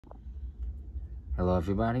Hello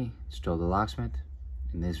everybody, it's JoeDLocksmith.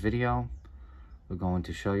 In this video, we're going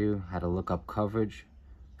to show you how to look up coverage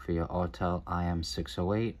for your Autel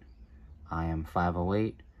IM608,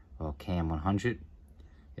 IM508, or KM100.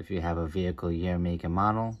 If you have a vehicle year, make, and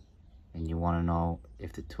model, and you want to know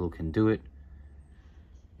if the tool can do it,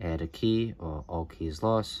 add a key or all keys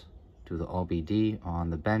lost, do the OBD on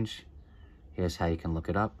the bench. Here's how you can look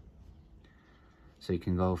it up. So you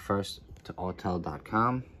can go first to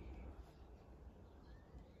Autel.com.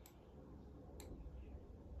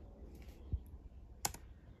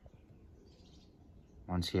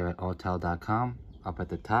 Once here at Autel.com, up at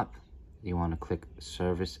the top, you want to click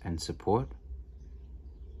Service and Support.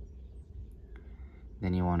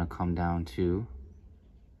 Then you want to come down to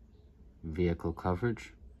Vehicle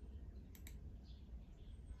Coverage.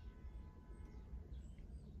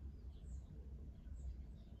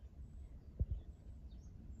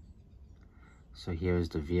 So here's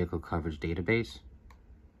the Vehicle Coverage Database.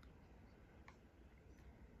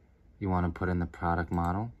 You want to put in the product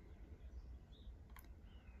model.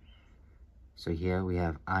 So here we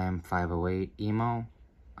have IM508 EMO,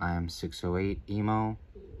 IM608 EMO,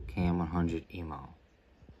 KM100 EMO.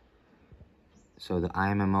 So the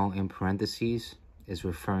IMMO in parentheses is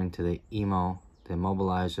referring to the EMO, the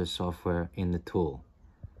immobilizer software in the tool.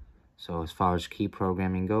 So as far as key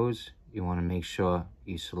programming goes, you want to make sure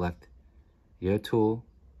you select your tool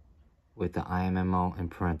with the IMMO in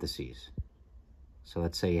parentheses. So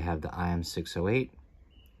let's say you have the IM608,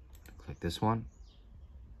 click this one.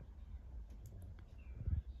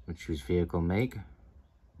 We'll choose vehicle make.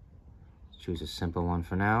 Choose a simple one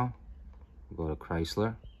for now. We'll go to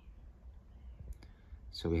Chrysler.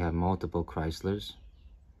 So we have multiple Chryslers.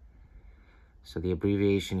 So the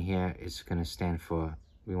abbreviation here is going to stand for,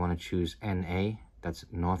 we want to choose NA, that's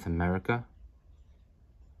North America.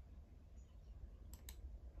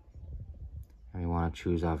 And we want to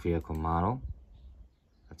choose our vehicle model.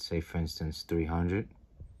 Let's say, for instance, 300.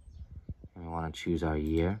 And we want to choose our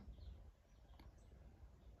year.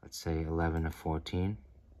 Let's say 11 to 14.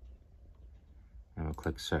 And we'll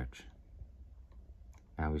click search.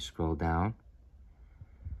 Now we scroll down.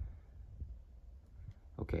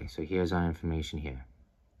 Okay, so here's our information here.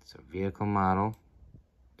 So vehicle model,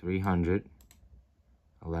 300,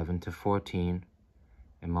 11 to 14,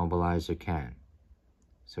 immobilizer can.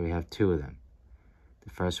 So we have two of them. The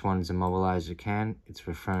first one is immobilizer can. It's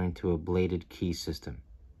referring to a bladed key system.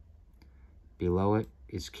 Below it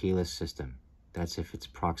is keyless system. That's if it's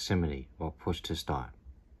proximity or push to start.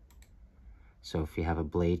 So if you have a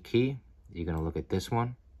blade key, you're going to look at this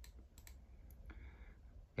one.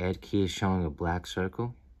 Add key is showing a black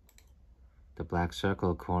circle. The black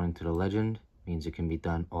circle, according to the legend, means it can be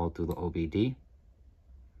done all through the OBD.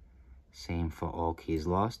 Same for all keys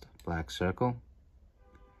lost, black circle.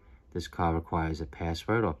 This car requires a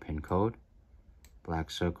password or PIN code. Black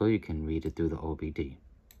circle, you can read it through the OBD.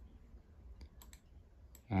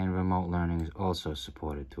 And remote learning is also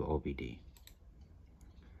supported through OBD.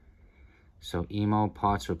 So EMO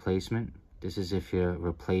parts replacement. This is if you're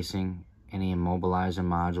replacing any immobilizer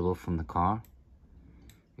module from the car.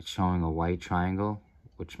 It's showing a white triangle,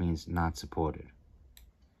 which means not supported.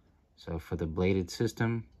 So for the bladed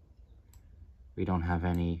system, we don't have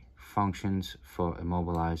any functions for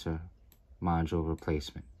immobilizer module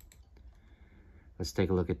replacement. Let's take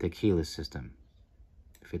a look at the keyless system.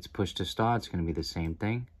 If it's push to start, it's going to be the same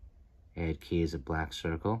thing. Add key is a black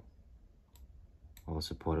circle, all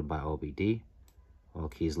supported by OBD. All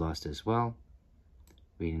keys lost as well.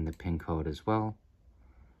 Reading the PIN code as well.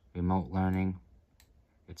 Remote learning,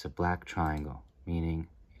 it's a black triangle, meaning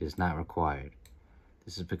it is not required.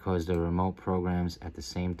 This is because the remote programs at the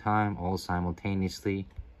same time, all simultaneously,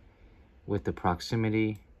 with the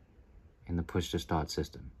proximity in the push to start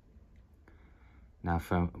system. Now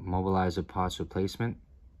for immobilizer parts replacement,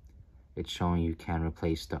 it's showing you can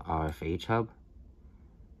replace the RFH hub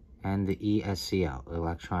and the ESCL,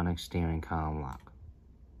 electronic steering column lock.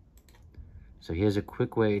 So here's a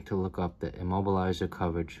quick way to look up the immobilizer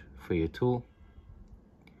coverage for your tool.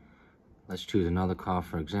 Let's choose another car,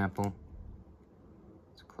 for example.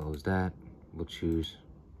 Let's close that. We'll choose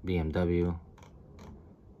BMW.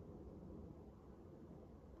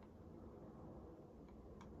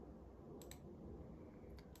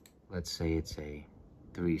 Let's say it's a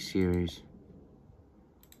 3 Series.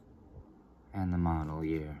 And the model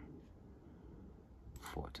year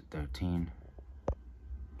 4 to 13.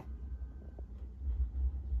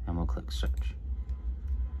 And we'll click search.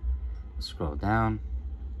 Scroll down.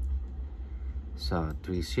 So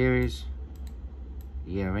 3 Series,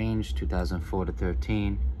 year range 2004 to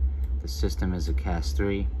 13. The system is a Class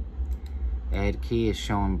 3. Add key is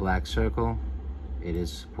showing black circle. it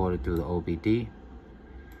is supported through the OBD.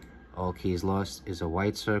 All keys lost is a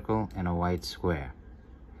white circle and a white square.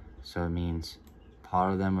 So it means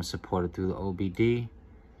part of them are supported through the OBD,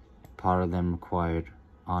 part of them required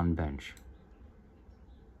on bench.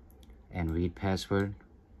 And read password,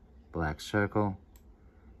 black circle,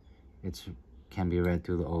 it can be read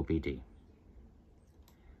through the OBD.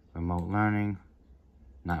 Remote learning,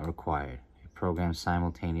 not required. It programs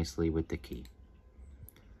simultaneously with the key.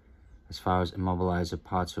 As far as immobilizer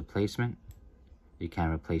parts replacement, you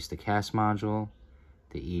can replace the CAS module.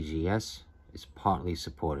 The EGS is partly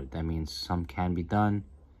supported. That means some can be done,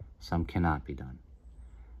 some cannot be done.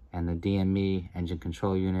 And the DME engine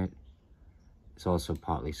control unit is also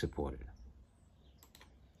partly supported.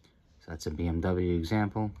 So that's a BMW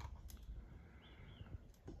example.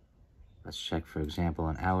 Let's check, for example,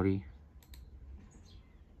 an Audi.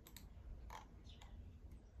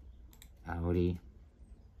 We'll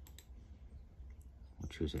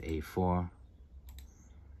choose an A4.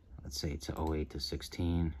 Let's say it's a 08 to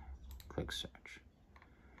 16. Click search.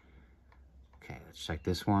 Okay, let's check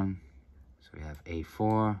this one. So we have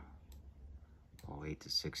A4, 08 to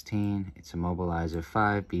 16. It's Immobilizer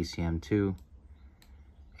 5, BCM2.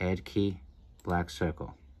 Add key, black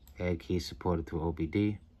circle. Add key supported through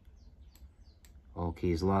OBD. All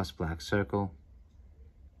keys lost, black circle.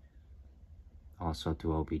 Also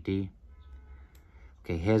through OBD.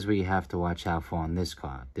 Okay, here's where you have to watch out for on this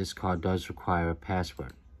car. This car does require a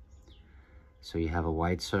password. So you have a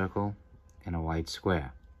white circle and a white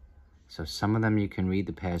square. So some of them you can read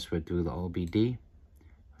the password through the OBD.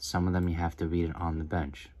 Some of them you have to read it on the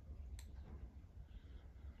bench.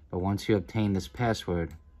 But once you obtain this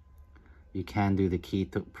password, you can do the key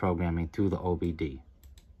programming through the OBD.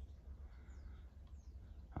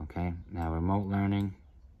 Okay, now remote learning,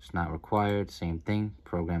 it's not required, same thing,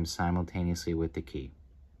 program simultaneously with the key.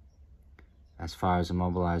 As far as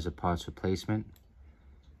immobilizer parts replacement,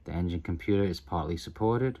 the engine computer is partly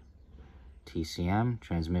supported. TCM,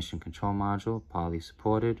 transmission control module, partly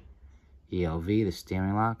supported. ELV, the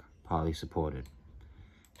steering lock, partly supported.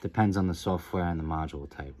 Depends on the software and the module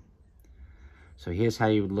type. So here's how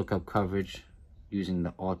you would look up coverage using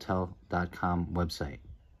the Autel.com website.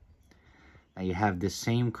 Now you have this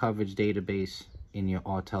same coverage database in your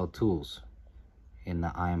Autel tools, in the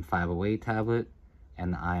IM508 tablet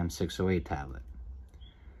and the IM608 tablet.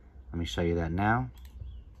 Let me show you that now.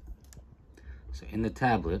 So in the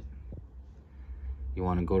tablet, you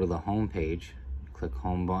want to go to the home page, click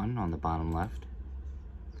home button on the bottom left,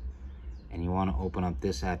 and you want to open up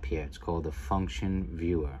this app here. It's called the function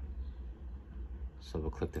viewer. So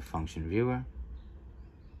we'll click the function viewer,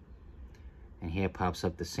 and here pops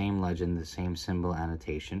up the same legend, the same symbol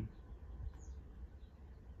annotation.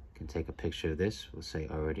 You can take a picture of this. We'll say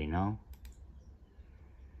already know.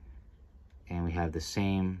 And we have the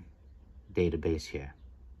same database here.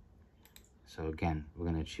 So again, we're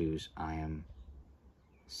going to choose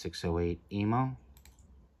IM608 EMO.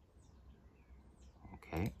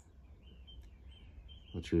 Okay.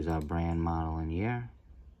 We'll choose our brand, model, and year.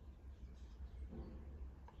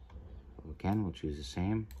 Again, we'll choose the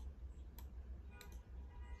same.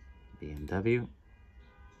 BMW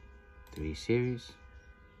 3 Series.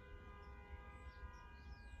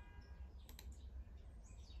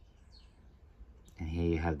 And here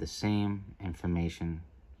you have the same information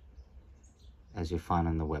as you find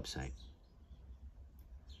on the website.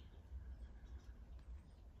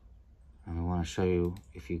 And we want to show you,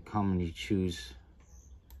 if you come and you choose,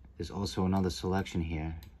 there's also another selection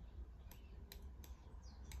here.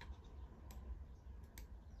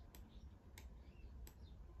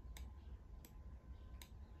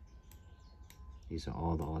 These are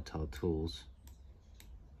all the Autel tools.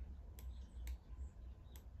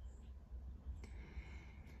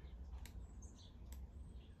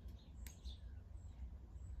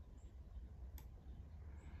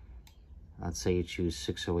 Let's say you choose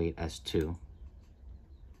 608 S2.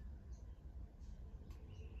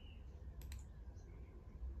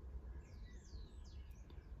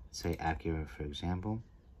 Say Acura, for example.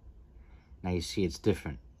 Now you see it's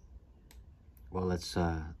different. Well, let's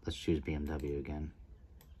choose BMW again.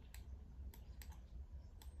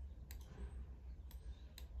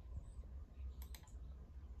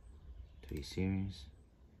 Three Series.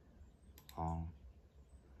 All.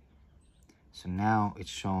 So now it's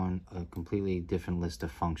showing a completely different list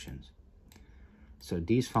of functions. So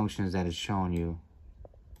these functions that it's showing you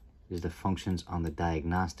is the functions on the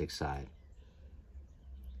diagnostic side.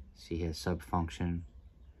 See here, sub function.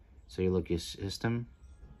 So you look your system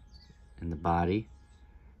in the body,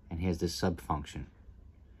 and here's the sub function.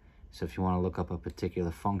 So if you want to look up a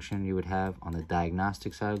particular function you would have on the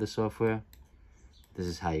diagnostic side of the software, this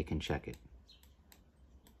is how you can check it.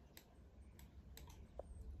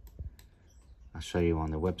 I'll show you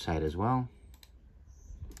on the website as well.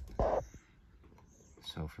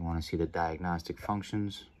 So if you want to see the diagnostic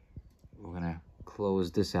functions, we're going to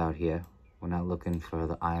close this out here. We're not looking for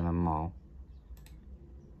the IMMO.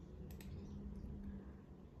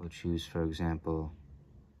 We'll choose, for example,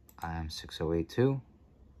 IM608 too.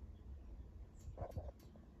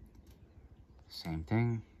 Same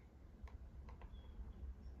thing.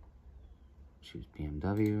 Choose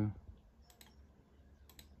BMW.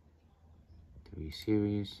 3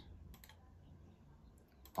 Series.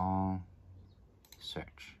 All.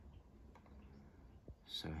 Search.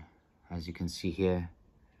 So, as you can see here,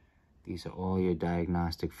 these are all your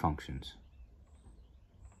diagnostic functions.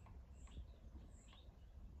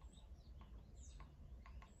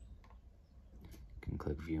 You can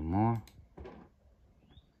click View More.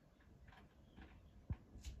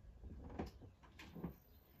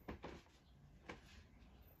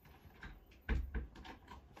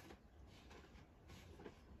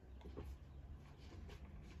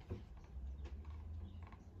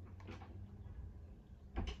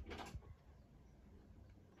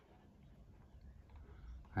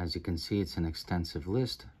 As you can see, it's an extensive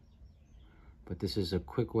list, but this is a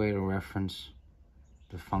quick way to reference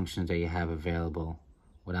the functions that you have available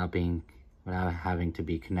without having to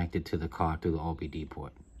be connected to the car through the OBD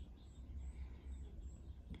port.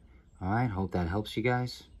 All right, hope that helps you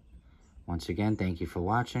guys. Once again, thank you for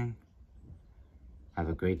watching. Have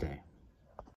a great day.